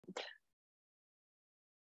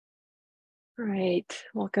All right,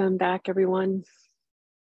 welcome back, everyone.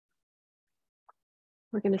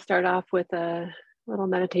 We're going to start off with a little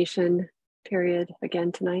meditation period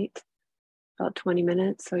again tonight, about 20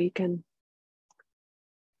 minutes, so you can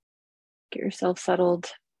get yourself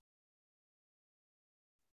settled.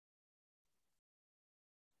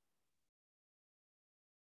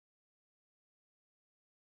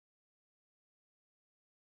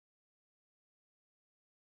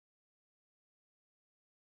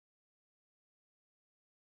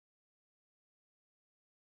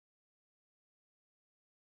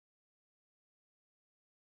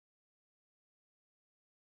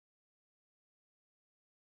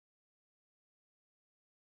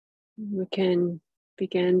 We can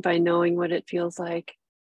begin by knowing what it feels like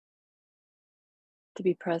to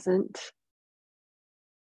be present,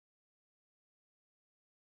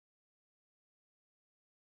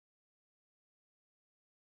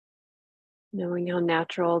 knowing how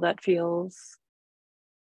natural that feels,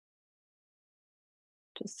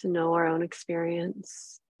 just to know our own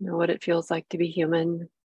experience, know what it feels like to be human.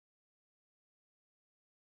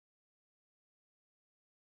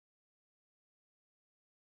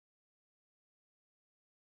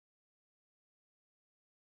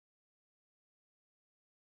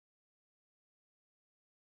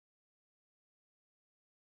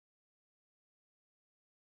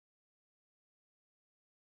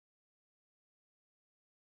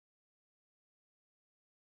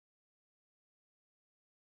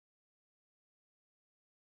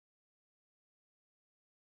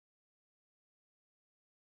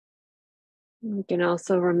 We can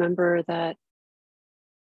also remember that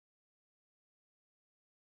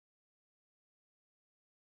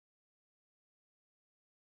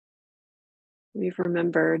we've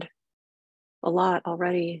remembered a lot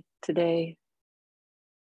already today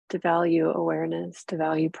to value awareness, to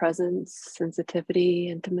value presence, sensitivity,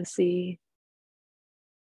 intimacy.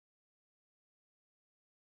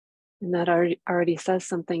 And that already says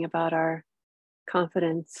something about our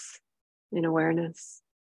confidence in awareness.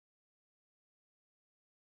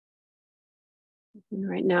 And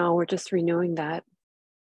right now, we're just renewing that.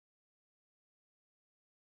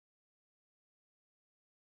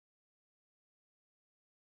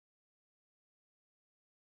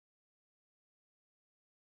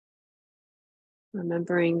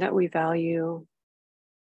 Remembering that we value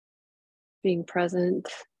being present,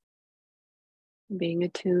 being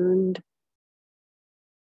attuned.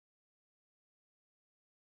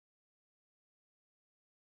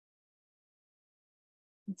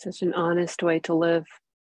 It's such an honest way to live.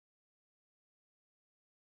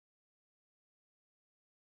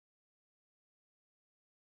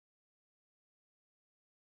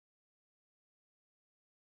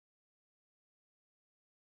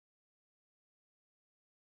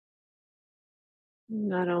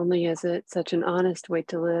 Not only is it such an honest way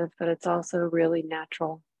to live, but it's also really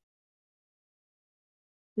natural.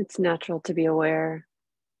 It's natural to be aware.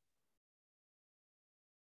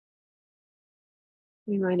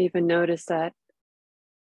 You might even notice that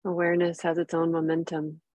awareness has its own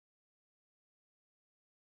momentum.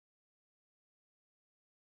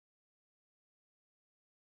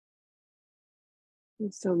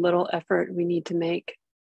 And so little effort we need to make.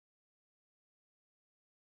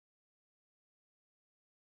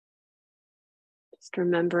 Just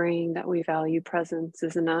remembering that we value presence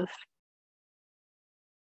is enough.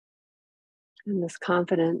 And this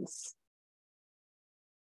confidence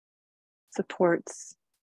supports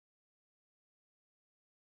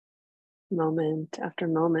moment after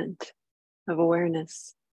moment of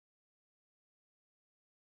awareness.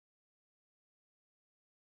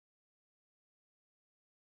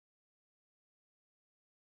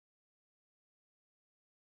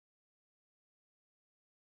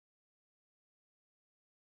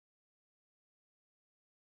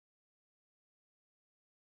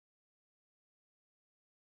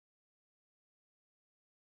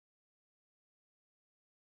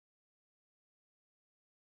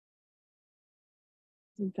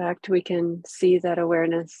 In fact, we can see that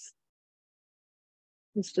awareness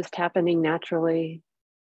is just happening naturally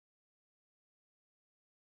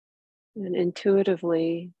and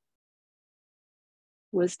intuitively.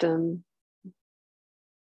 Wisdom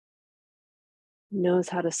knows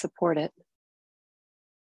how to support it.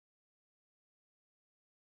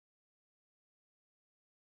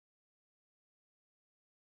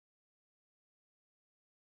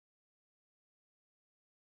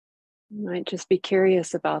 You might just be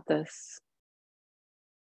curious about this,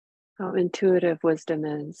 how intuitive wisdom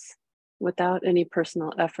is without any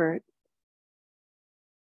personal effort.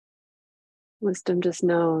 Wisdom just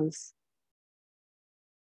knows.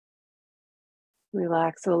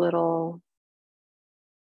 Relax a little,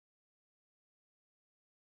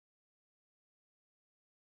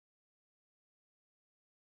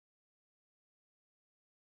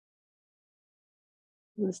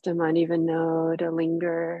 Wisdom might even know to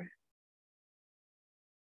linger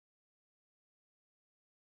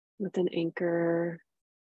with an anchor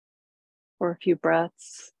for a few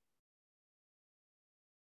breaths.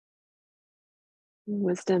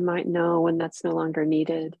 Wisdom might know when that's no longer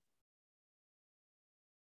needed.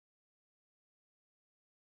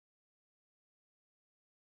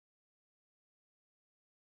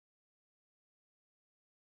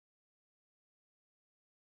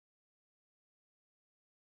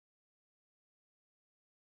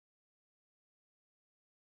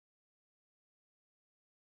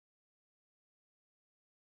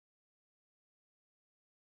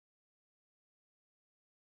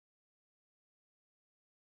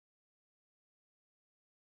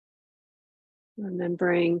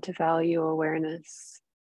 Remembering to value awareness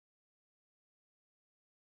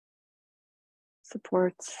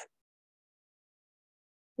supports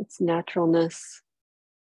its naturalness.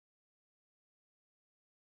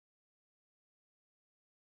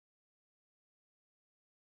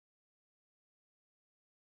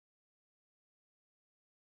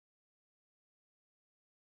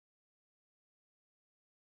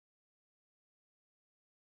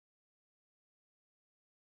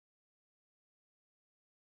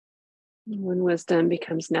 When wisdom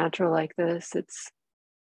becomes natural like this, it's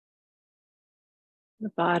the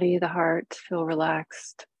body, the heart feel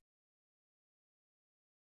relaxed.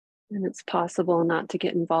 And it's possible not to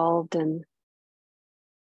get involved in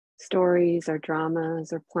stories or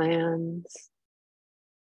dramas or plans.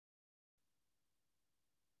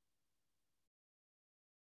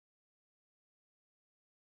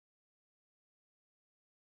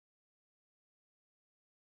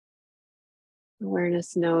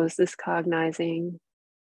 Awareness knows this cognizing,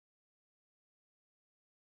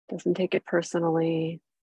 doesn't take it personally.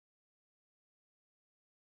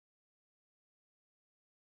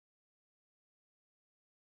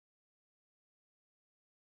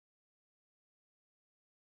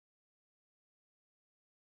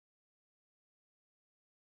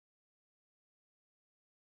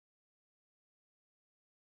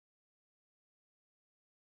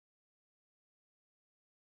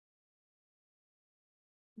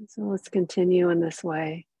 So let's continue in this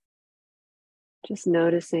way, just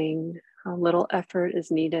noticing how little effort is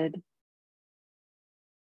needed,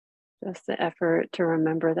 just the effort to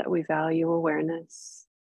remember that we value awareness.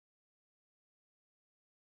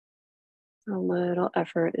 A little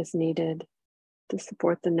effort is needed to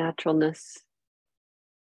support the naturalness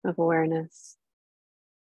of awareness.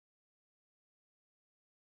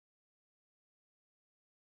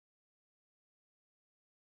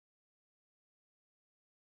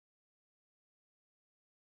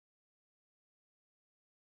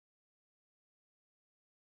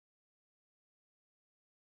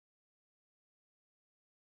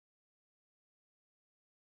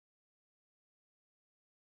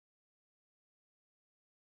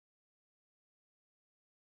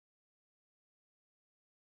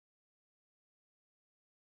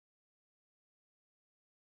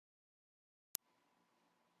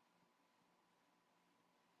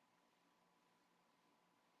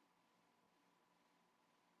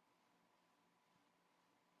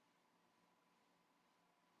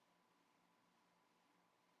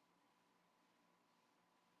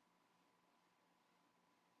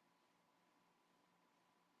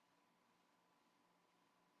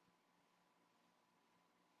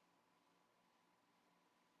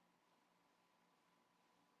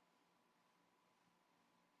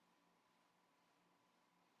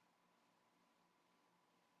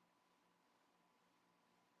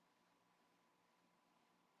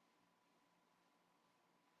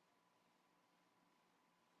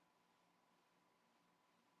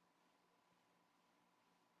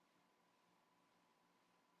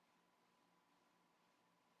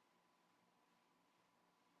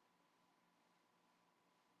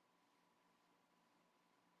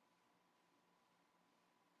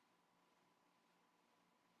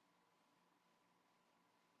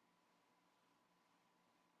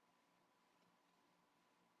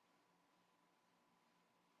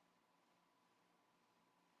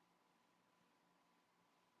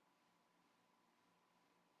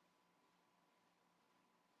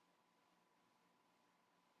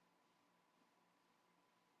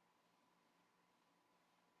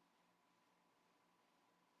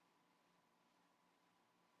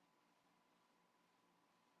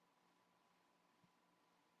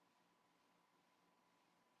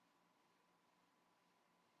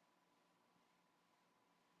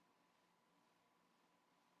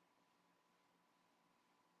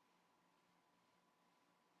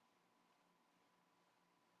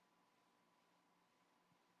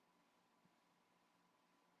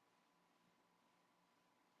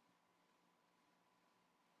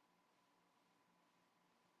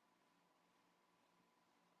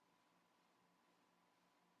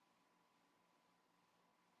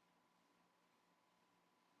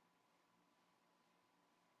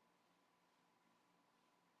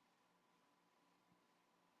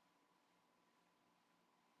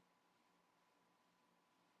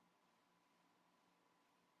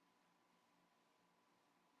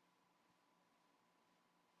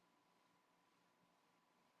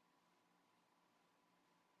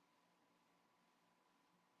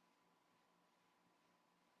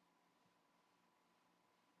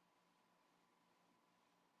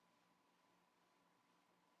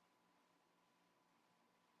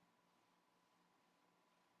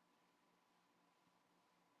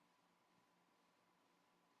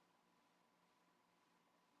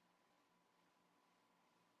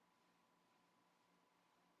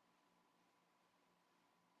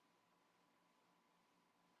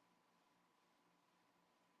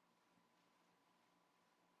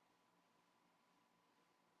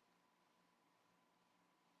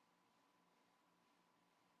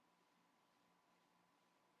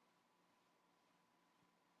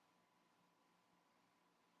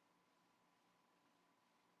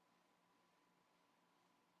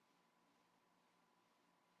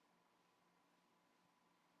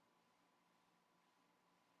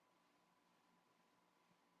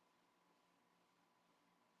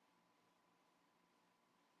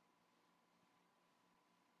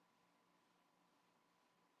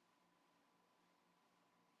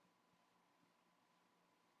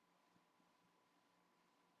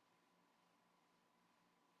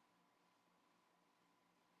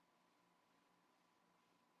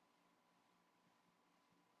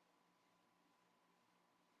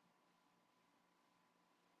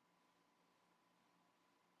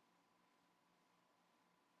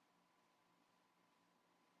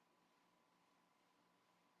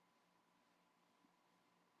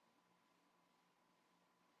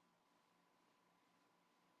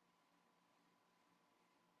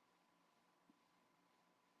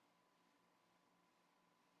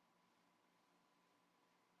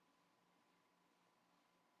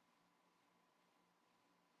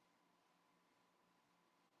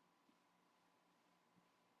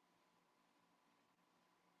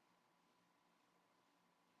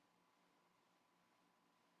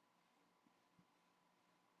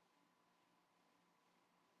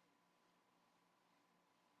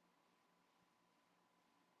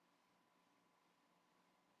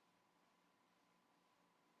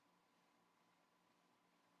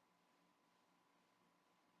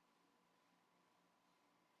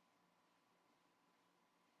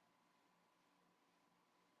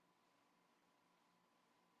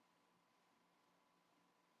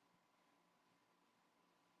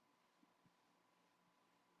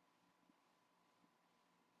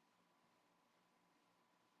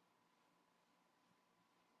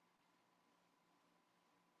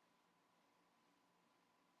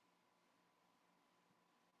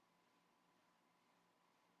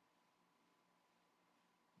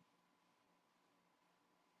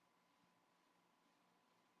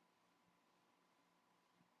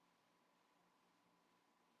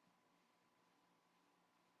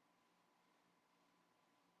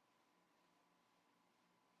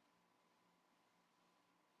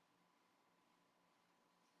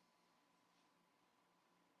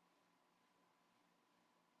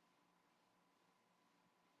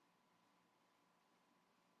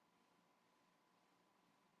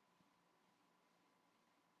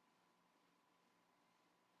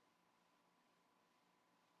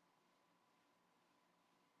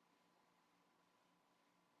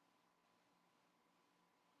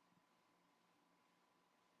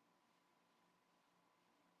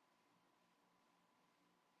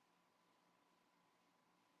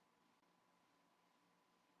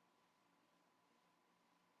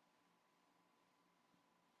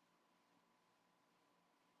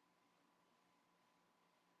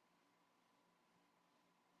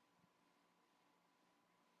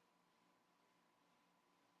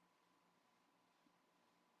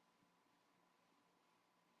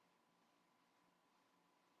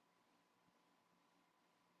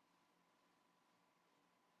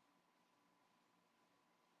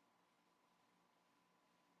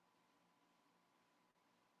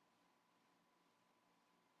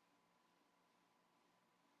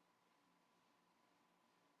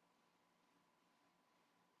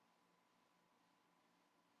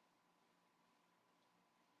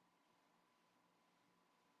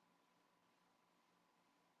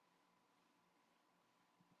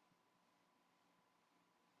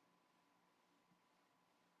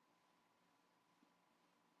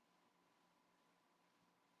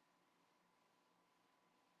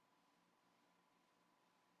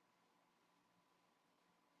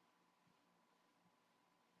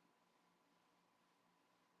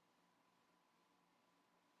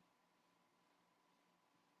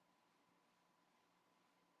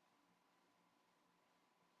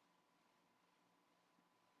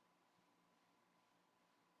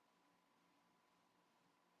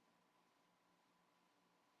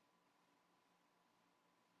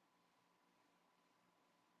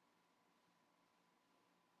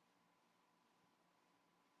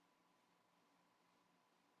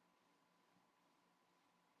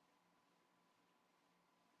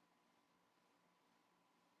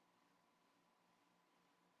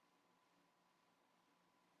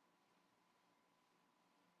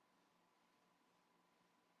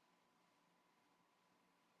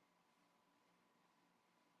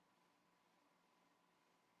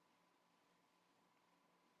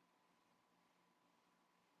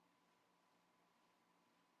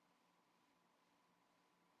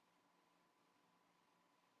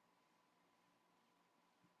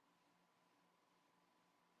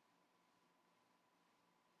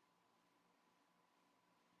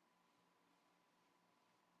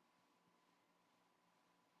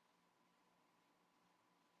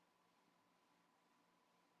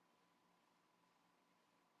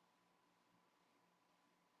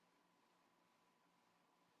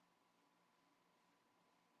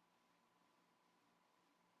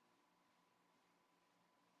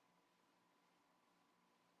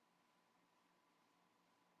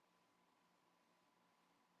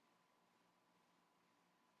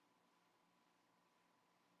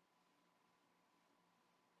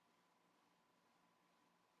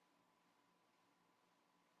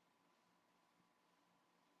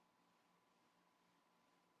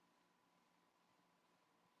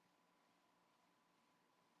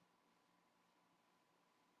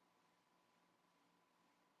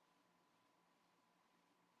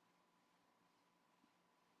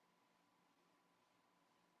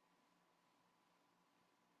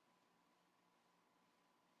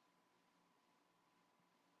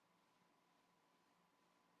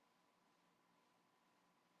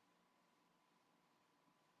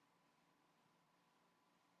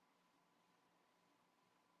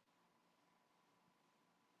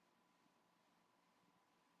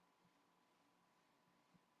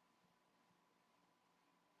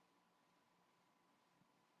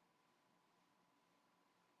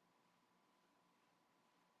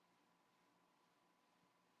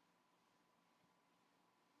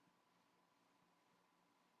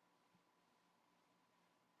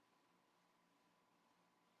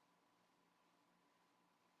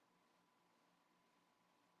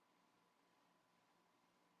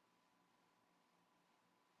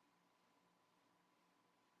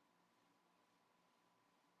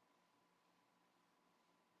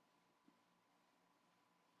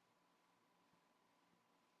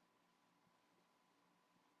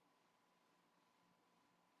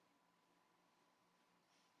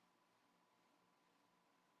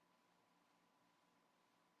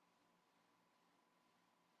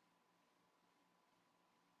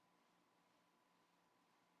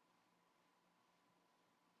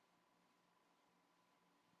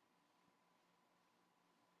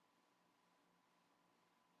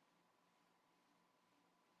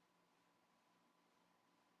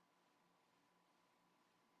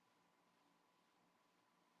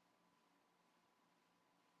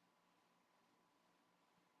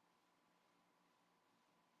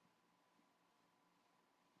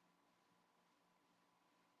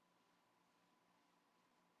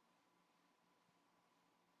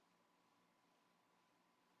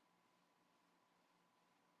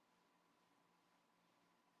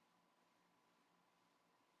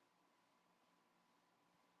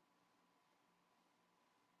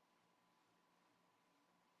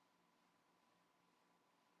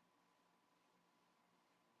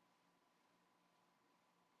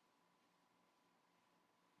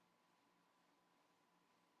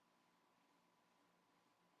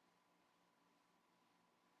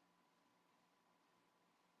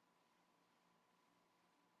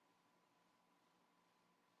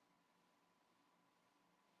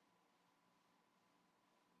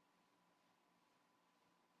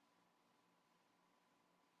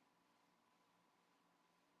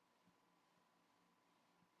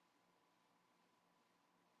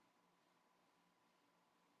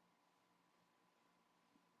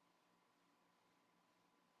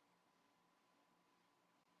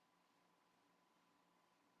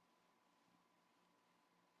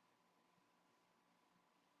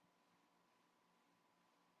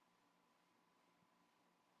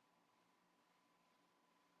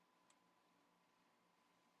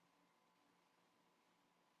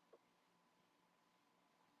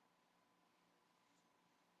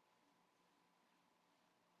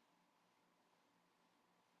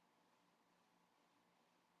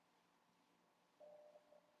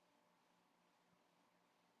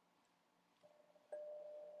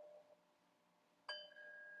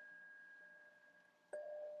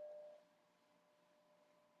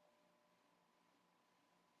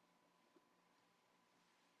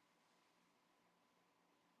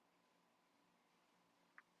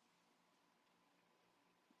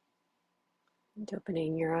 And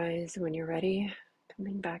opening your eyes when you're ready,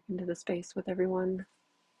 coming back into the space with everyone.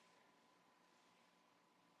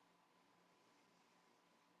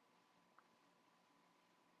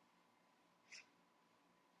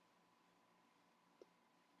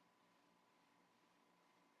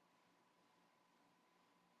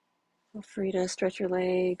 Feel free to stretch your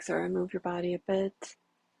legs or move your body a bit.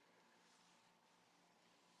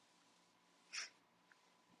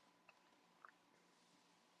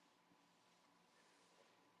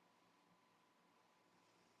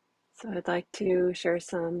 So I'd like to share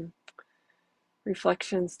some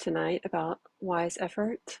reflections tonight about wise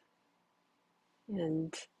effort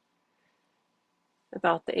and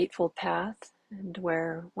about the Eightfold Path and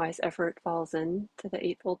where wise effort falls into the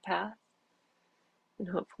Eightfold Path, and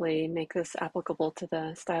hopefully make this applicable to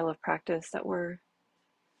the style of practice that we're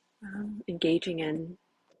engaging in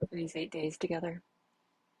these 8 days together.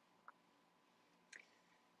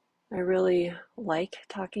 I really like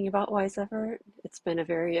talking about wise effort. It's been a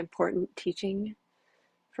very important teaching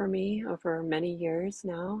for me over many years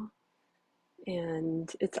now. And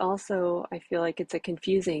it's also, I feel like it's a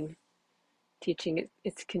confusing teaching.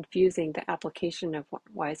 It's confusing the application of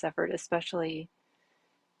wise effort, especially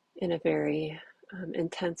in a very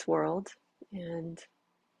intense world and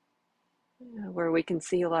where we can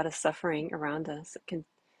see a lot of suffering around us. It can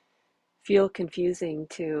feel confusing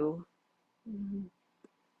to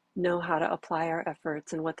know how to apply our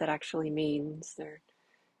efforts and what that actually means. There are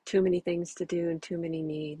too many things to do and too many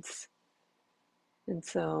needs. And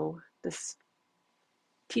so this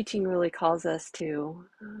teaching really calls us to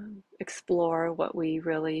explore what we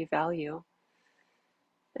really value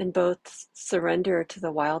and both surrender to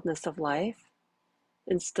the wildness of life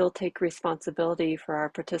and still take responsibility for our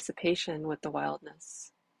participation with the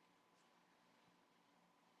wildness.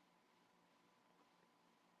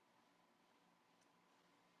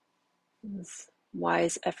 This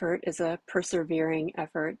wise effort is a persevering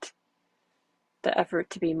effort, the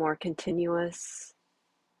effort to be more continuous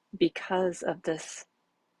because of this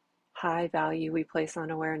high value we place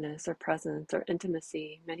on awareness or presence or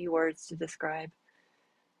intimacy, many words to describe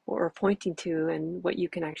what we're pointing to and what you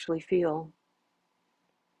can actually feel.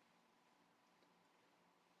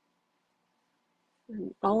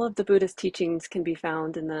 And all of the Buddhist teachings can be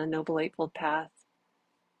found in the Noble Eightfold Path.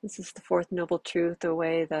 This is the fourth noble truth,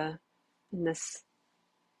 in this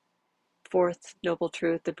fourth noble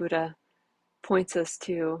truth, the Buddha points us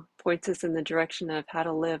in the direction of how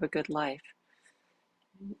to live a good life.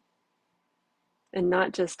 And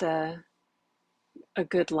not just a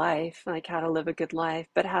good life, like how to live a good life,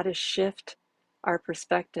 but how to shift our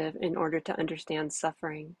perspective in order to understand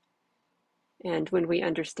suffering. And when we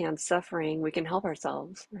understand suffering, we can help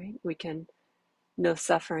ourselves, right? We can know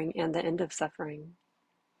suffering and the end of suffering.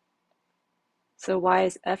 So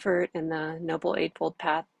wise effort in the Noble Eightfold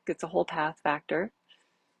Path gets a whole path factor.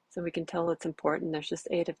 So we can tell it's important. There's just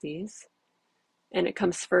 8 of these. And it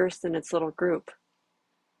comes first in its little group.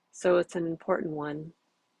 So it's an important one.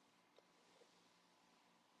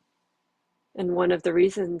 And one of the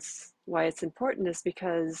reasons why it's important is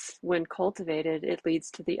because when cultivated, it leads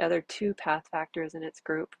to the other 2 path factors in its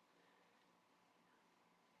group.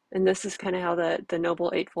 And this is kind of how the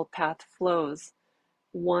Noble Eightfold Path flows.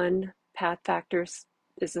 One path factor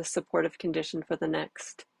is a supportive condition for the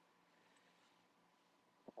next.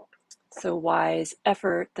 So wise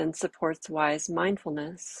effort then supports wise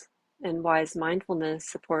mindfulness, and wise mindfulness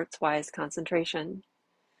supports wise concentration,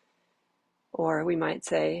 or we might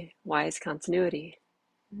say wise continuity.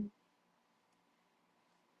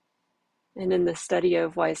 And in the study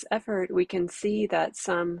of wise effort, we can see that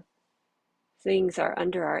some things are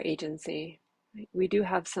under our agency. We do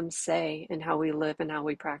have some say in how we live and how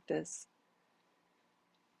we practice.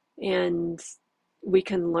 And we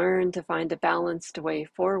can learn to find a balanced way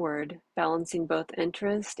forward, balancing both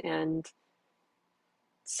interest and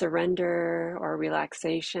surrender or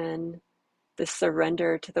relaxation, the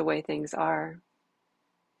surrender to the way things are.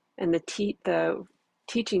 And the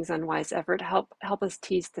teachings on wise effort help us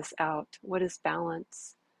tease this out. What is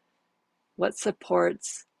balance? What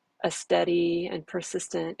supports a steady and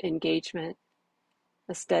persistent engagement,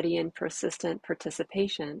 a steady and persistent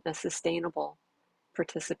participation, a sustainable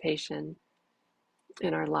participation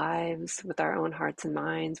in our lives, with our own hearts and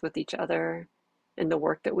minds, with each other, in the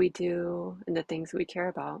work that we do, and the things we care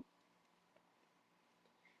about.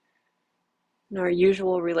 And our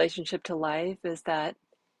usual relationship to life is that,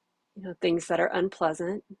 things that are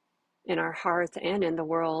unpleasant in our hearts and in the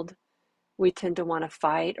world, we tend to want to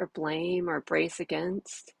fight or blame or brace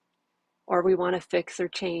against, or we want to fix or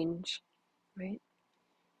change, right?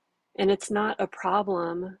 And it's not a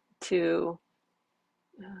problem to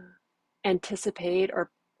anticipate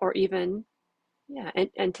or even, yeah,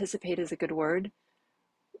 anticipate is a good word,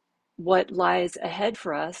 what lies ahead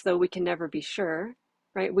for us, though we can never be sure,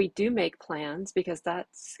 right? We do make plans because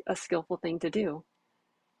that's a skillful thing to do.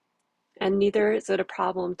 And neither is it a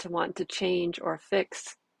problem to want to change or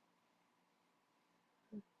fix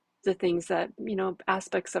the things that,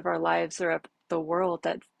 aspects of our lives or of the world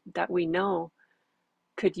that we know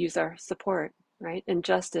could use our support, right?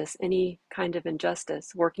 Injustice, any kind of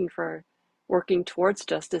injustice, working towards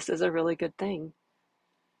justice is a really good thing.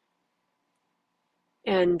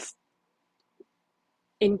 And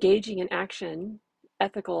engaging in action,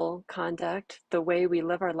 ethical conduct, the way we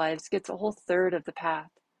live our lives gets a whole third of the path.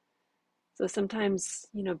 So sometimes,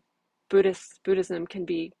 Buddhism can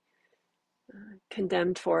be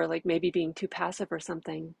condemned for like maybe being too passive or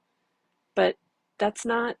something, but that's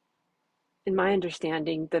not, in my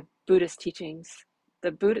understanding, the Buddhist teachings.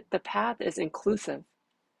 The path is inclusive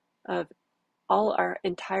of all our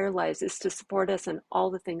entire lives, is to support us in all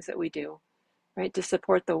the things that we do, right? To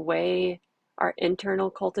support the way our internal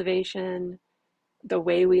cultivation, the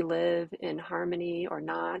way we live in harmony or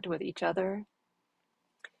not with each other,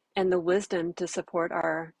 and the wisdom to support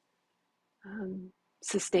um,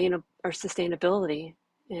 our sustainability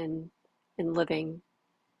in living,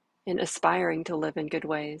 in aspiring to live in good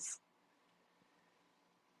ways.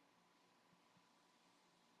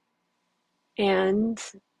 And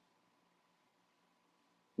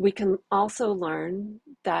we can also learn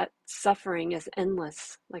that suffering is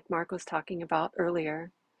endless, like Mark was talking about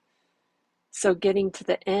earlier. So getting to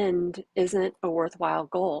the end isn't a worthwhile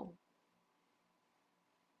goal.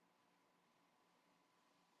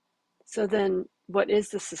 So then, what is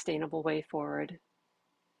the sustainable way forward?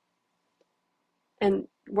 And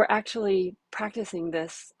we're actually practicing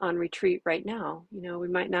this on retreat right now. We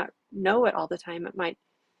might not know it all the time. It might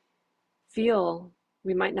feel,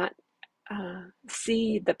 we might not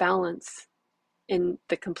see the balance in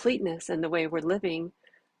the completeness and the way we're living,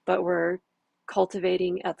 but we're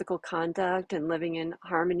cultivating ethical conduct and living in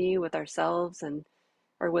harmony with ourselves and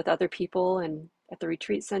or with other people and at the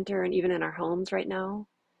retreat center and even in our homes right now.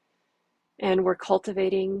 And we're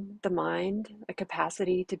cultivating the mind, a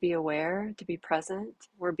capacity to be aware, to be present.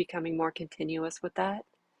 We're becoming more continuous with that.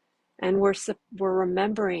 And we're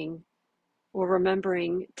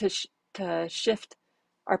remembering to shift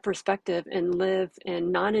our perspective and live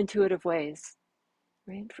in non-intuitive ways,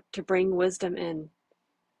 right? To bring wisdom in,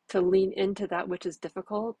 to lean into that which is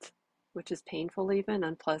difficult, which is painful, even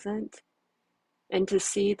unpleasant, and to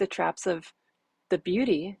see the traps of the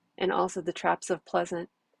beauty and also the traps of pleasant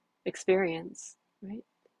experience, right?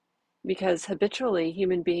 Because habitually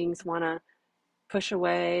human beings want to push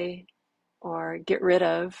away or get rid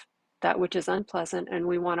of that which is unpleasant, and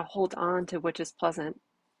we want to hold on to which is pleasant.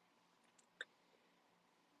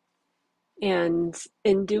 And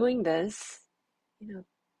in doing this,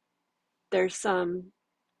 there's some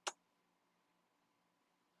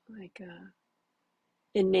like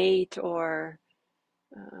innate or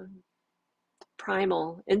um,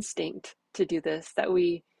 primal instinct to do this that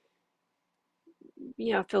we,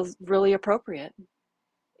 feels really appropriate.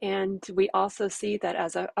 And we also see that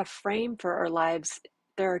as a frame for our lives,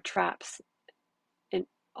 there are traps in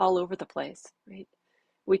all over the place, right?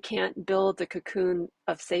 We can't build the cocoon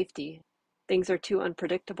of safety. Things are too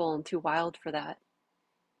unpredictable and too wild for that.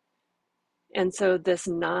 And so this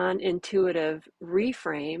non-intuitive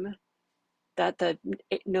reframe that the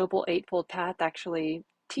Noble Eightfold Path actually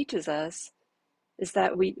teaches us is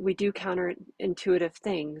that we do counterintuitive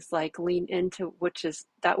things like lean into which is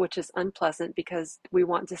unpleasant because we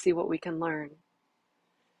want to see what we can learn.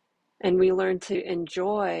 And we learn to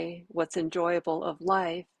enjoy what's enjoyable of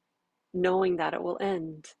life, knowing that it will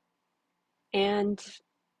end, and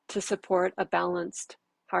to support a balanced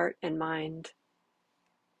heart and mind.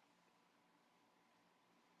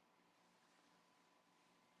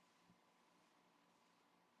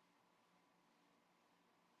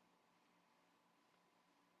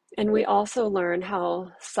 And we also learn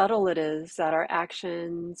how subtle it is that our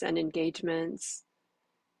actions and engagements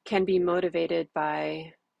can be motivated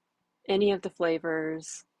by any of the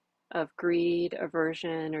flavors of greed,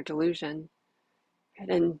 aversion, or delusion.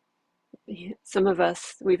 And some of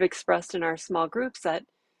us, we've expressed in our small groups that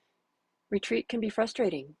retreat can be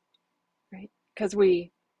frustrating, right? Because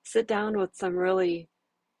we sit down with some really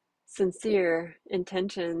sincere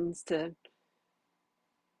intentions to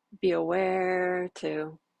be aware,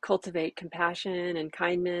 to cultivate compassion and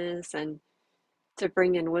kindness, and to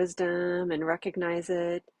bring in wisdom and recognize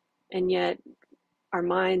it. And yet our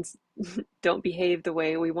minds don't behave the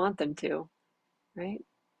way we want them to, right?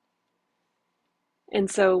 And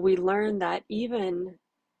so we learn that even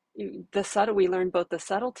we learn both the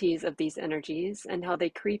subtleties of these energies and how they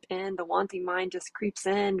creep in. The wanting mind just creeps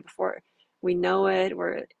in before we know it.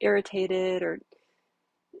 We're irritated or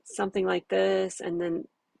something like this, and then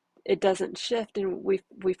it doesn't shift, and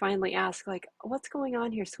we finally ask, like, what's going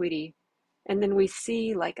on here, sweetie? And then we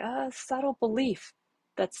see like a subtle belief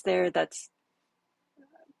that's there, that's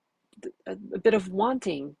a bit of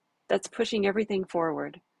wanting that's pushing everything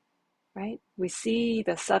forward, right? We see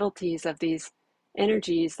the subtleties of these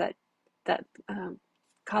energies that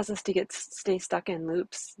cause us to stay stuck in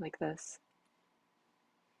loops like this.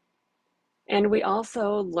 And we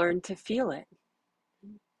also learn to feel it,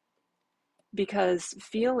 because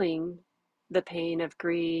feeling the pain of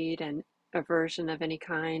greed and aversion of any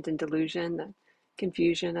kind and delusion, the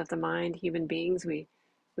confusion of the mind, human beings, we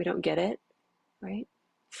don't get it, right?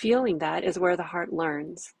 Feeling that is where the heart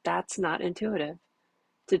learns. That's not intuitive,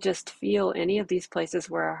 to just feel any of these places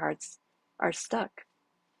where our hearts are stuck.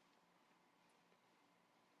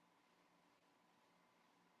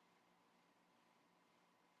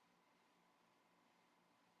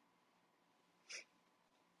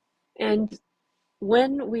 And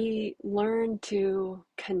when we learn to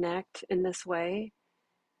connect in this way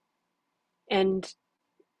and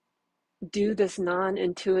do this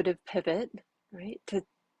non-intuitive pivot, right, to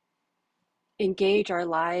engage our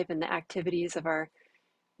life and the activities of our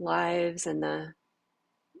lives and the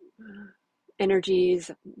energies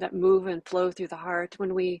that move and flow through the heart,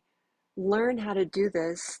 when we learn how to do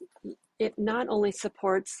this, it not only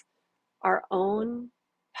supports our own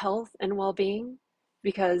health and well-being,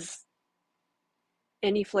 because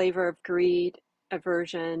any flavor of greed,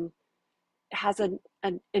 aversion has an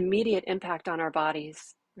immediate impact on our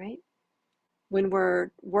bodies, right? When we're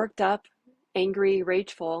worked up, angry,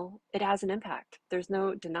 rageful, it has an impact. There's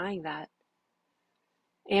no denying that.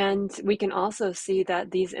 And we can also see that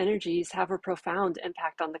these energies have a profound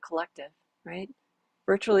impact on the collective, right?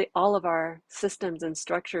 Virtually all of our systems and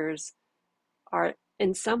structures are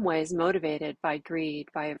in some ways motivated by greed,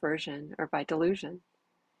 by aversion, or by delusion.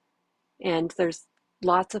 And there's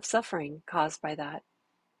lots of suffering caused by that.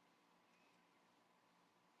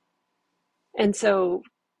 And so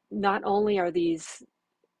not only are these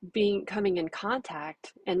coming in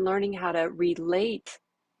contact and learning how to relate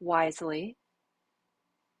wisely,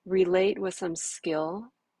 relate with some skill,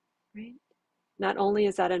 right? Not only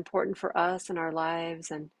is that important for us and our lives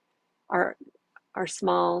and our our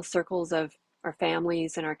small circles of our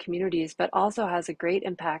families and our communities, but also has a great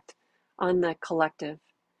impact on the collective.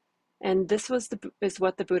 And is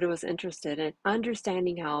what the Buddha was interested in,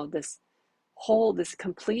 understanding how this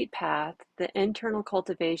complete path, the internal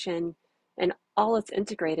cultivation and all its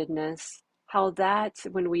integratedness, how that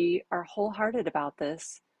when we are wholehearted about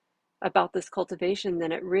this cultivation,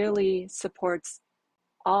 then it really supports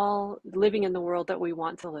all living in the world that we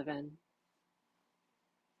want to live in.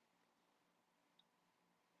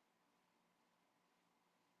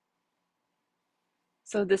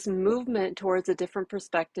 So, this movement towards a different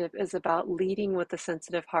perspective is about leading with a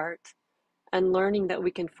sensitive heart and learning that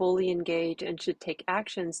we can fully engage and should take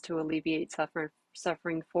actions to alleviate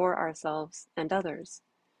suffering for ourselves and others.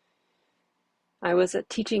 I was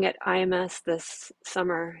teaching at IMS this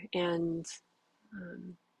summer, and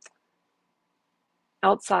um,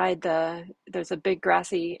 there's a big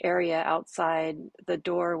grassy area outside the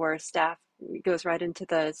door where staff goes right into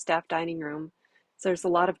the staff dining room. So there's a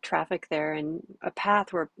lot of traffic there and a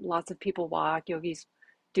path where lots of people walk. Yogis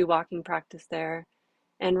do walking practice there.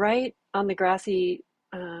 And right on the grassy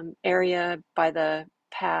area by the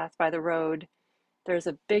path, by the road, there's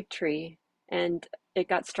a big tree, and it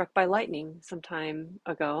got struck by lightning some time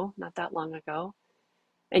ago, not that long ago.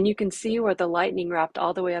 And you can see where the lightning wrapped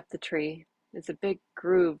all the way up the tree. It's a big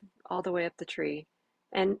groove all the way up the tree,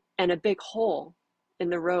 and a big hole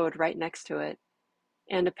in the road right next to it.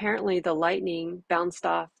 And apparently the lightning bounced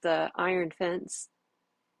off the iron fence,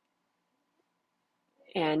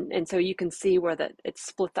 and so you can see where it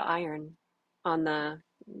split the iron on the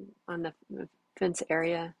fence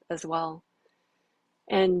area as well.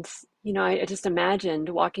 And I just imagined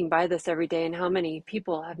walking by this every day and how many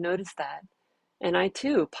people have noticed that. And I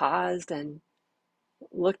too paused and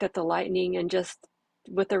looked at the lightning, and just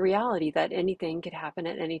with the reality that anything could happen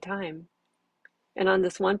at any time. And on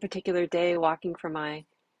this one particular day, walking from my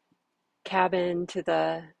cabin to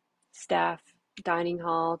the staff dining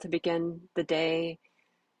hall to begin the day,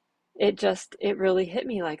 it really hit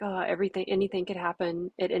me like, oh, anything could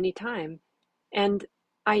happen at any time. And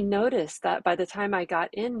I noticed that by the time I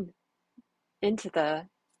got into the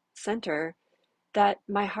center, that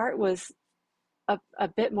my heart was a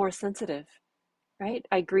bit more sensitive, right?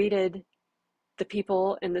 I greeted the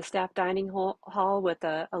people in the staff dining hall with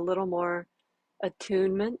a little more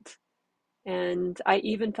attunement. And I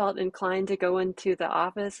even felt inclined to go into the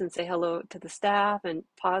office and say hello to the staff and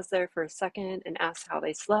pause there for a second and ask how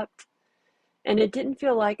they slept. And it didn't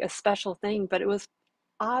feel like a special thing, but it was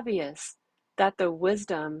obvious that the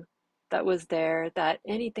wisdom that was there, that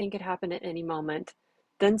anything could happen at any moment,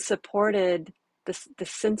 then supported the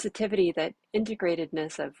sensitivity, that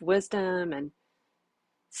integratedness of wisdom and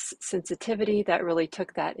sensitivity that really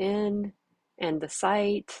took that in, and the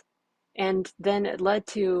sight. And then it led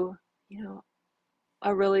to,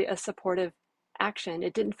 a supportive action.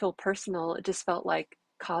 It didn't feel personal. It just felt like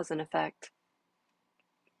cause and effect.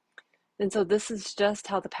 And so this is just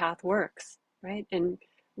how the path works, right? In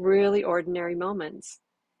really ordinary moments.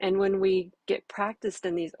 And when we get practiced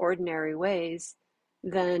in these ordinary ways,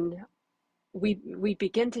 then we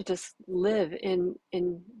begin to just live in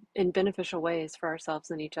beneficial ways for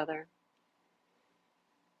ourselves and each other.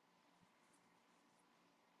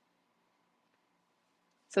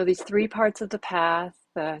 So these three parts of the path,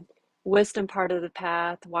 the wisdom part of the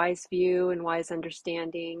path, wise view and wise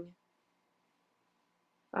understanding,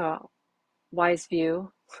 uh, wise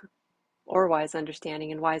view or wise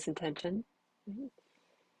understanding and wise intention,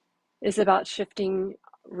 is about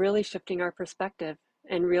really shifting our perspective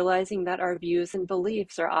and realizing that our views and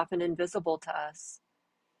beliefs are often invisible to us,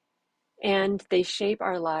 and they shape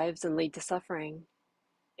our lives and lead to suffering.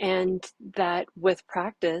 And that with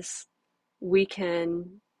practice, we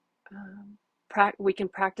can we can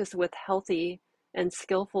practice with healthy and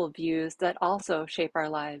skillful views that also shape our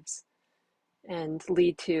lives and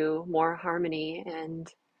lead to more harmony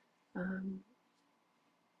and um,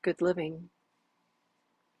 good living.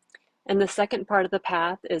 And the second part of the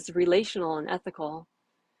path is relational and ethical.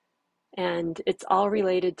 And it's all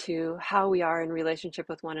related to how we are in relationship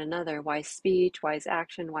with one another: wise speech, wise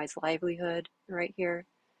action, wise livelihood, right here.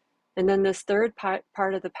 And then this third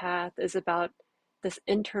part of the path is about this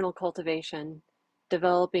internal cultivation,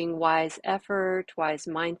 developing wise effort, wise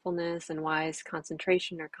mindfulness, and wise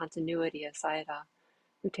concentration or continuity, as Sayadaw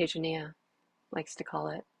U Tejaniya likes to call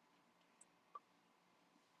it.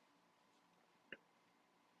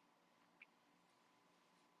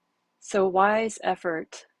 So wise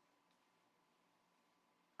effort.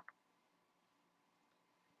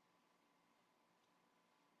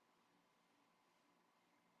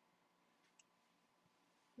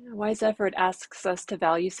 Wise effort asks us to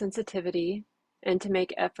value sensitivity and to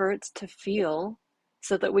make efforts to feel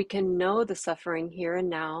so that we can know the suffering here and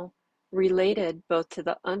now, related both to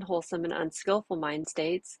the unwholesome and unskillful mind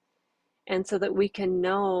states, and so that we can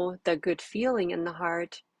know the good feeling in the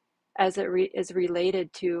heart as it is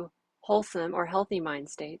related to wholesome or healthy mind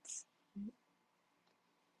states.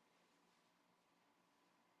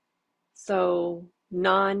 So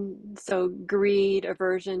greed,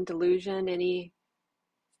 aversion, delusion,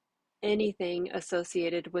 anything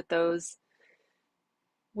associated with those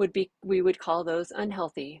we would call those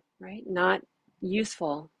unhealthy, right? Not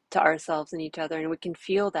useful to ourselves and each other. And we can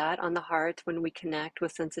feel that on the heart when we connect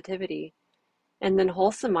with sensitivity. And then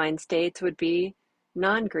wholesome mind states would be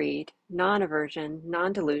non-greed, non-aversion,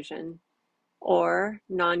 non-delusion, or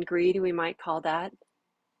non-greed, we might call that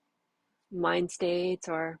mind states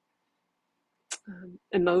or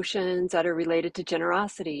emotions that are related to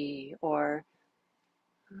generosity, or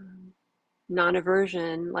um,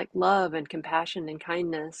 non-aversion, like love and compassion and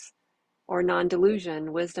kindness, or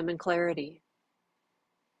non-delusion, wisdom and clarity.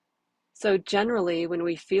 So generally, when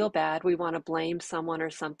we feel bad, we want to blame someone or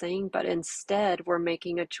something, but instead we're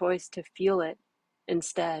making a choice to feel it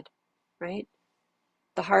instead, right?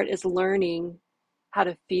 The heart is learning how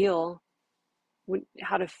to feel,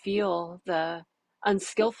 the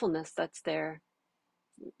unskillfulness that's there,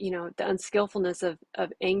 the unskillfulness of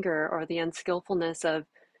anger, or the unskillfulness of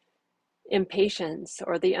impatience,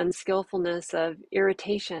 or the unskillfulness of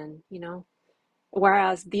irritation,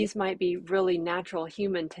 whereas these might be really natural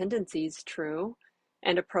human tendencies, true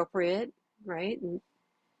and appropriate, right? And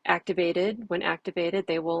when activated,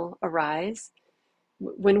 they will arise.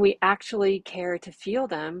 When we actually care to feel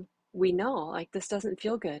them, we know, like, this doesn't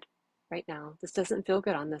feel good right now. This doesn't feel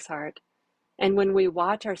good on this heart. And when we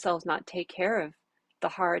watch ourselves not take care of the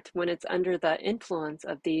heart when it's under the influence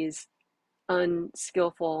of these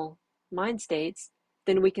unskillful mind states,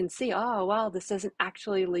 then we can see, oh, wow, this doesn't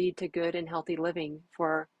actually lead to good and healthy living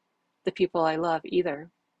for the people I love either.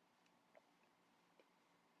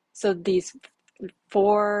 So these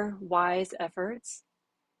four wise efforts,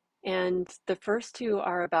 and the first two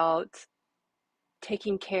are about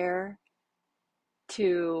taking care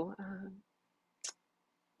to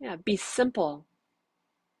be simple,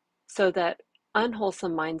 so that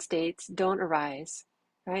unwholesome mind states don't arise,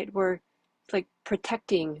 right? We're like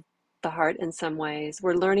protecting the heart in some ways.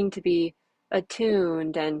 We're learning to be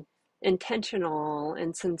attuned and intentional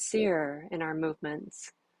and sincere in our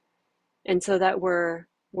movements. And so that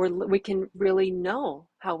we can really know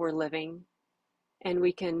how we're living, and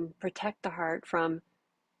we can protect the heart from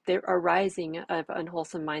the arising of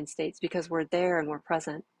unwholesome mind states because we're there and we're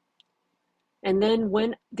present. And then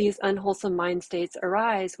when these unwholesome mind states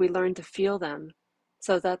arise, we learn to feel them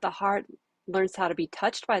so that the heart learns how to be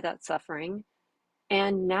touched by that suffering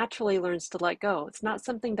and naturally learns to let go. It's not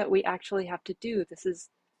something that we actually have to do. This is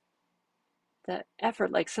the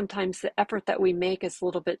effort. Like sometimes the effort that we make is a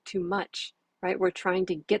little bit too much, right? We're trying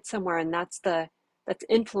to get somewhere, and that's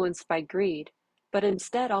influenced by greed. But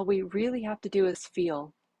instead, all we really have to do is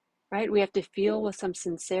feel, right? We have to feel with some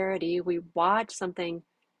sincerity. We watch something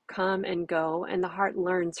come and go, and the heart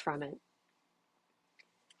learns from it.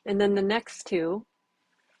 And then the next two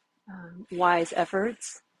wise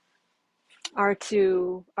efforts are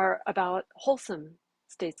about wholesome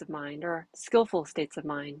states of mind or skillful states of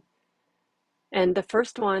mind. And the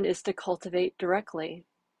first one is to cultivate directly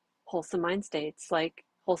wholesome mind states, like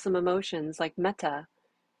wholesome emotions like metta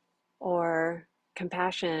or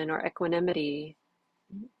compassion or equanimity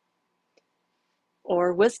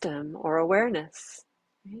or wisdom or awareness,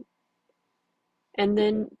 right? And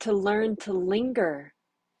then to learn to linger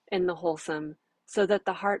in the wholesome so that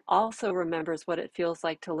the heart also remembers what it feels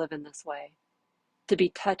like to live in this way, to be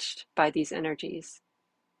touched by these energies,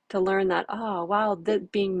 to learn that, oh, wow,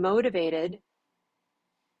 being motivated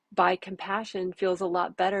by compassion feels a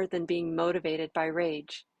lot better than being motivated by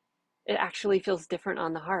rage. It actually feels different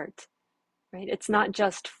on the heart, right? It's not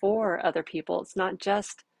just for other people, it's not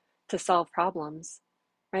just to solve problems,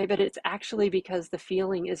 right? But it's actually because the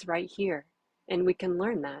feeling is right here, and we can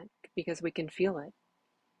learn that because we can feel it.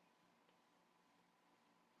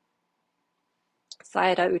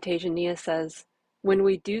 Sayadaw U Tejaniya says, when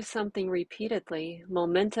we do something repeatedly,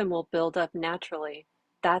 momentum will build up naturally.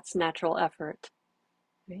 That's natural effort,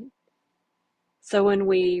 right? So when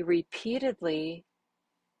we repeatedly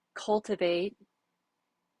cultivate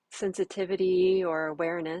sensitivity or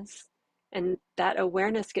awareness, and that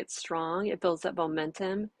awareness gets strong, it builds up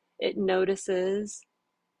momentum, it notices,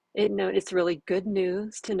 it's really good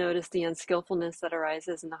news to notice the unskillfulness that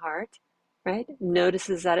arises in the heart, right?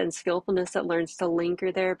 Notices that unskillfulness, that learns to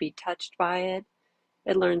linger there, be touched by it.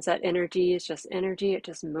 It learns that energy is just energy, it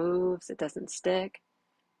just moves, it doesn't stick,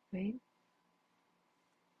 right?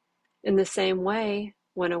 In the same way,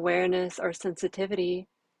 when awareness or sensitivity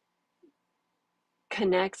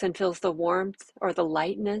connects and feels the warmth or the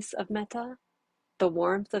lightness of metta, the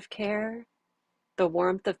warmth of care, the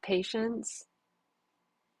warmth of patience,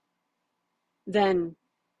 then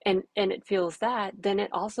and it feels that, then it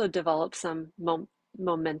also develops some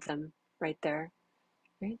momentum right there,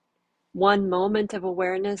 right? One moment of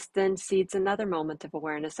awareness then seeds another moment of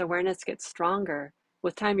awareness. Awareness gets stronger.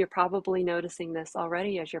 With time, you're probably noticing this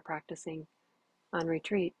already as you're practicing on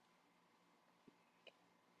retreat.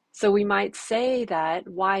 So we might say that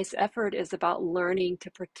wise effort is about learning to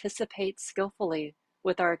participate skillfully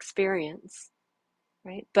with our experience,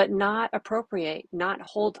 right? But not appropriate, not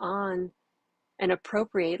hold on and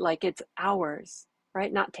appropriate like it's ours,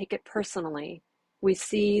 right? Not take it personally. We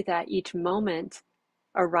see that each moment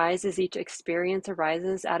arises, each experience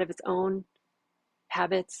arises out of its own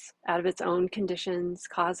habits, out of its own conditions,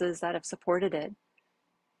 causes that have supported it.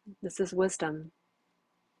 This is wisdom.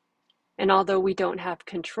 And although we don't have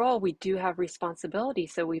control, we do have responsibility.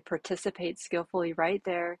 So we participate skillfully right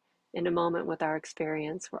there in a moment with our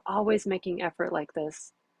experience. We're always making effort like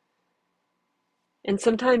this. And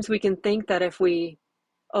sometimes we can think that if we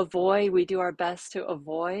do our best to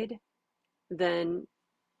avoid, then,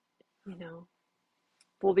 you know,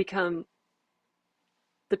 we'll become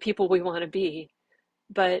the people we want to be.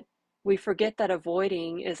 But we forget that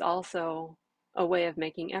avoiding is also a way of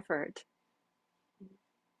making effort.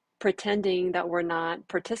 Pretending that we're not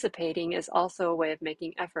participating is also a way of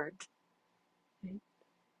making effort.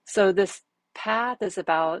 So this path is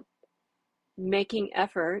about making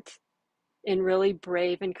effort in really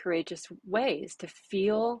brave and courageous ways to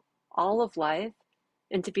feel all of life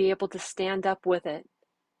and to be able to stand up with it,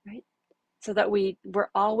 right? So that we're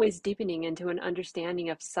always deepening into an understanding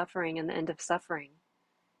of suffering and the end of suffering.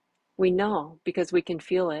 We know because we can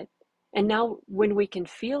feel it. And now when we can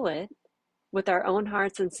feel it with our own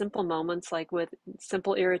hearts in simple moments, like with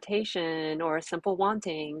simple irritation or simple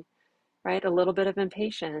wanting, right? A little bit of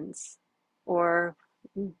impatience or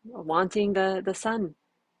wanting the sun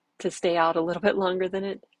to stay out a little bit longer than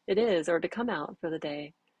it is, or to come out for the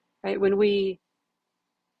day, right? When we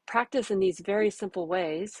practice in these very simple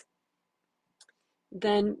ways,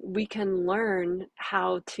 then we can learn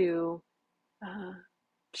how to uh,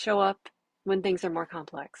 show up when things are more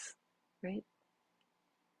complex, right?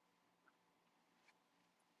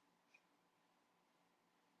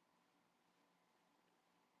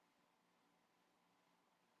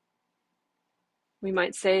 We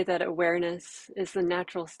might say that awareness is the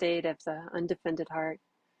natural state of the undefended heart,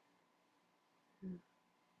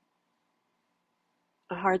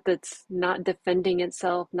 a heart that's not defending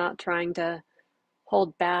itself, not trying to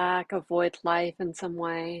hold back, avoid life in some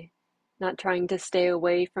way, not trying to stay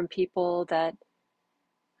away from people that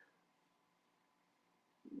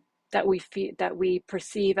we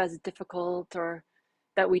perceive as difficult or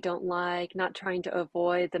that we don't like, not trying to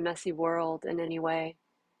avoid the messy world in any way,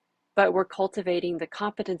 but we're cultivating the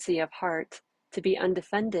competency of heart to be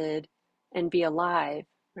undefended and be alive,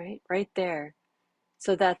 right there,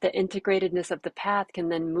 so that the integratedness of the path can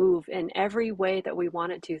then move in every way that we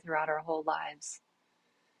want it to throughout our whole lives.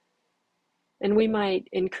 And we might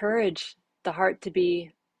encourage the heart to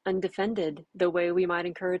be undefended the way we might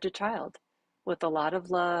encourage a child, with a lot of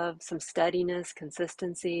love, some steadiness,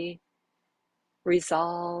 consistency,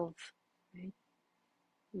 resolve, right?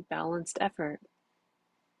 Balanced effort,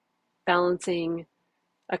 balancing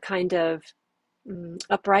a kind of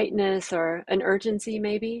uprightness or an urgency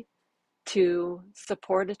maybe to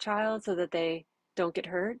support a child so that they don't get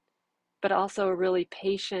hurt, but also a really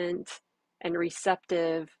patient and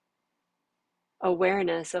receptive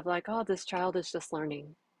awareness of like, oh, this child is just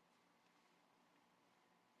learning.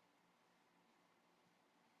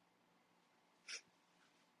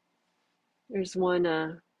 There's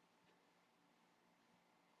a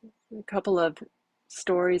couple of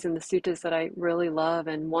stories in the suttas that I really love,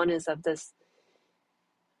 and one is of this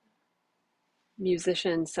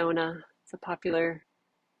musician, Sona. It's a popular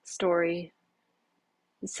story.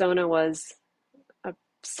 Sona was a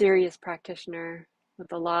serious practitioner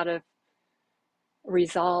with a lot of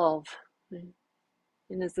resolve.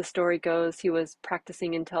 And as the story goes, he was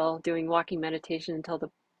practicing until doing walking meditation until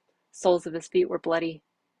the soles of his feet were bloody.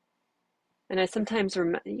 And I sometimes,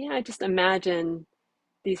 I just imagine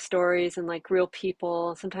these stories and like real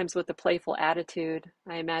people, sometimes with a playful attitude.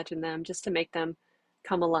 I imagine them just to make them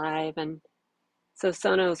come alive. And so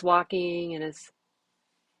Sona was walking and his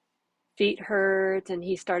feet hurt and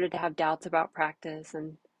he started to have doubts about practice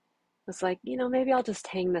and was like, maybe I'll just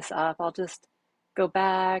hang this up. I'll just go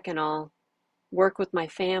back and I'll work with my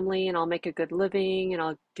family and I'll make a good living and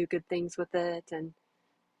I'll do good things with it and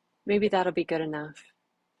maybe that'll be good enough.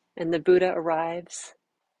 And the Buddha arrives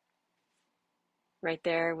right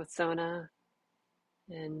there with Sona,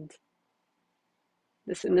 and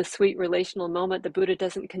this in this sweet relational moment, the Buddha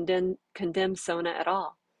doesn't condemn Sona at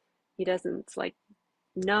all. He doesn't, it's like,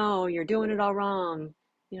 no, you're doing it all wrong.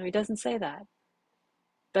 He doesn't say that.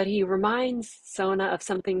 But he reminds Sona of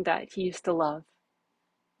something that he used to love.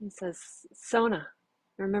 He says, Sona,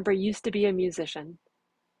 remember, you used to be a musician.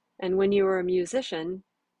 And when you were a musician,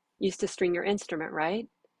 you used to string your instrument, right?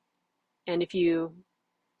 And if you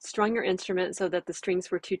strung your instrument so that the strings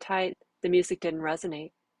were too tight, the music didn't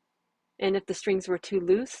resonate. And if the strings were too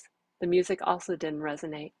loose, the music also didn't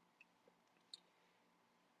resonate.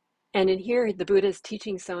 And in here, the Buddha is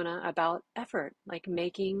teaching Sona about effort, like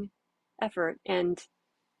making effort, and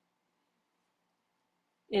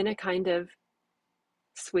in a kind of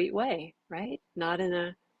sweet way, right? Not in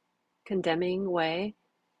a condemning way,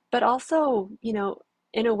 but also, in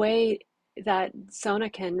a way that Sona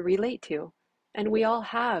can relate to. And we all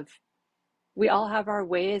have our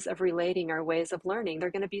ways of relating, our ways of learning. They're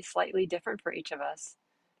going to be slightly different for each of us.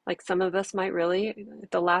 Like some of us might really,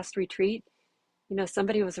 at the last retreat,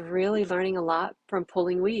 somebody was really learning a lot from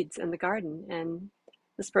pulling weeds in the garden, and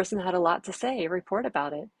this person had a lot to say, report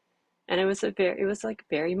about it, and it was like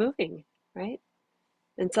very moving, right?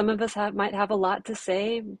 And some of us might have a lot to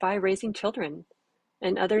say by raising children,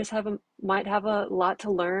 and others might have a lot to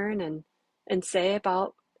learn and say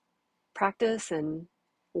about practice and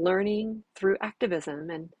learning through activism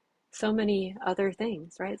and so many other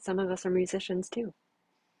things, right? Some of us are musicians too.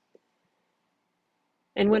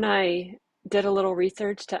 And when I did a little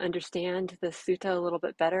research to understand the sutta a little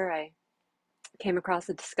bit better, I came across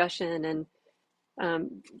a discussion, and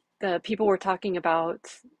um, the people were talking about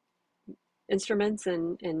instruments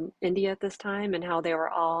in India at this time and how they were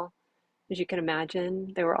all, as you can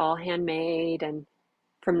imagine, they were all handmade and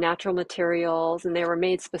from natural materials, and they were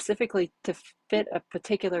made specifically to fit a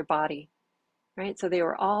particular body, right? So they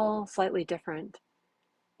were all slightly different.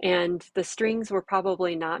 And the strings were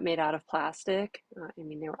probably not made out of plastic. I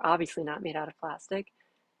mean, they were obviously not made out of plastic,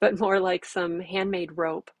 but more like some handmade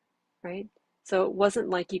rope, right? So it wasn't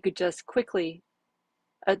like you could just quickly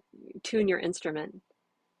uh, tune your instrument.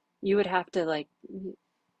 You would have to like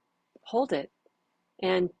hold it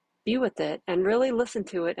and be with it and really listen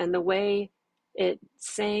to it, and the way it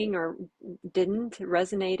sang or didn't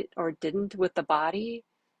resonate or didn't with the body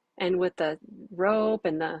and with the rope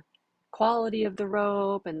and the quality of the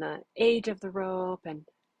rope and the age of the rope and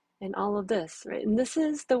all of this, right? And this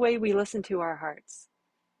is the way we listen to our hearts,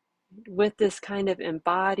 with this kind of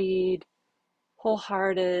embodied,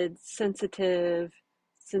 wholehearted, sensitivity,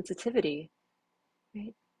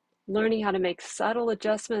 right? Learning how to make subtle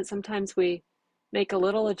adjustments. Sometimes we make a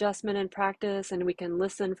little adjustment in practice and we can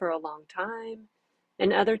listen for a long time.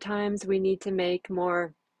 And other times we need to make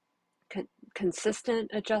more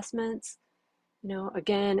consistent adjustments,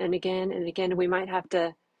 again and again and again. We might have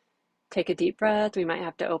to take a deep breath. We might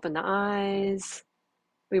have to open the eyes.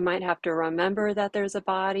 We might have to remember that there's a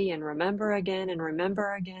body and remember again and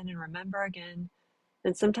remember again and remember again.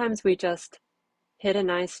 And sometimes we just hit a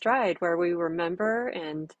nice stride where we remember,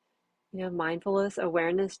 and mindfulness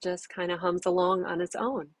awareness just kind of hums along on its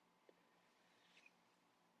own.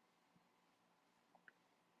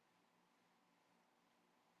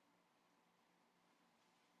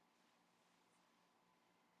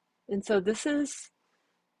 And so this is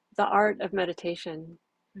the art of meditation,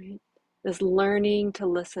 right? This learning to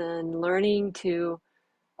listen, learning to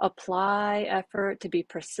apply effort, to be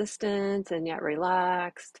persistent and yet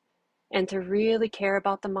relaxed, and to really care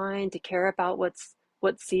about the mind, to care about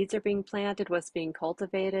what seeds are being planted, what's being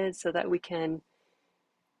cultivated, so that we can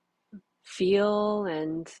feel,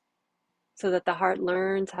 and so that the heart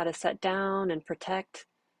learns how to set down and protect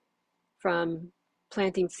from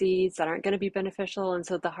planting seeds that aren't going to be beneficial. And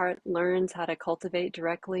so the heart learns how to cultivate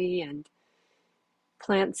directly and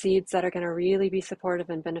plant seeds that are going to really be supportive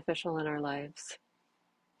and beneficial in our lives.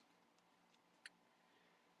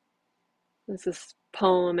 There's this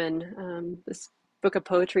poem in this book of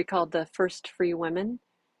poetry called The First Free Women.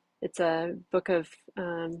 It's a book of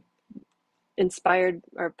inspired,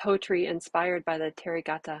 or poetry inspired by the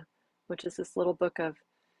Therigatha, which is this little book of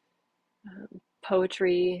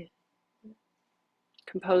poetry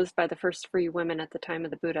composed by the first free women at the time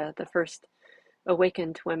of the Buddha, the first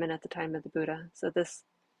awakened women at the time of the Buddha. So this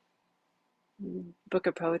book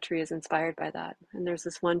of poetry is inspired by that. And there's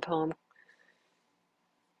this one poem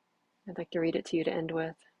I'd like to read it to you to end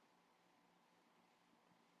with.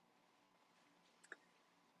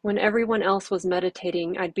 When everyone else was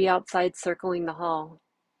meditating, I'd be outside circling the hall.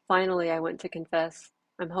 Finally, I went to confess.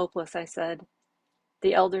 I'm hopeless, I said.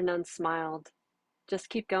 The elder nun smiled. Just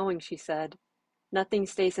keep going, she said. Nothing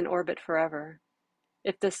stays in orbit forever.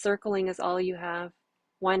 If this circling is all you have,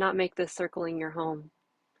 why not make this circling your home?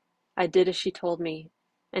 I did as she told me,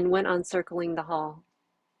 and went on circling the hall.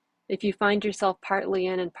 If you find yourself partly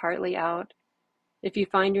in and partly out, if you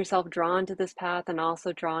find yourself drawn to this path and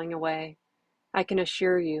also drawing away, I can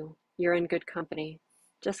assure you, you're in good company.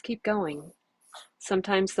 Just keep going.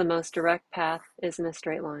 Sometimes the most direct path isn't a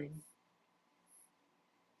straight line.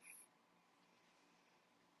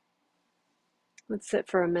 Let's sit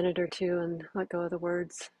for a minute or two and let go of the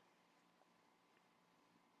words.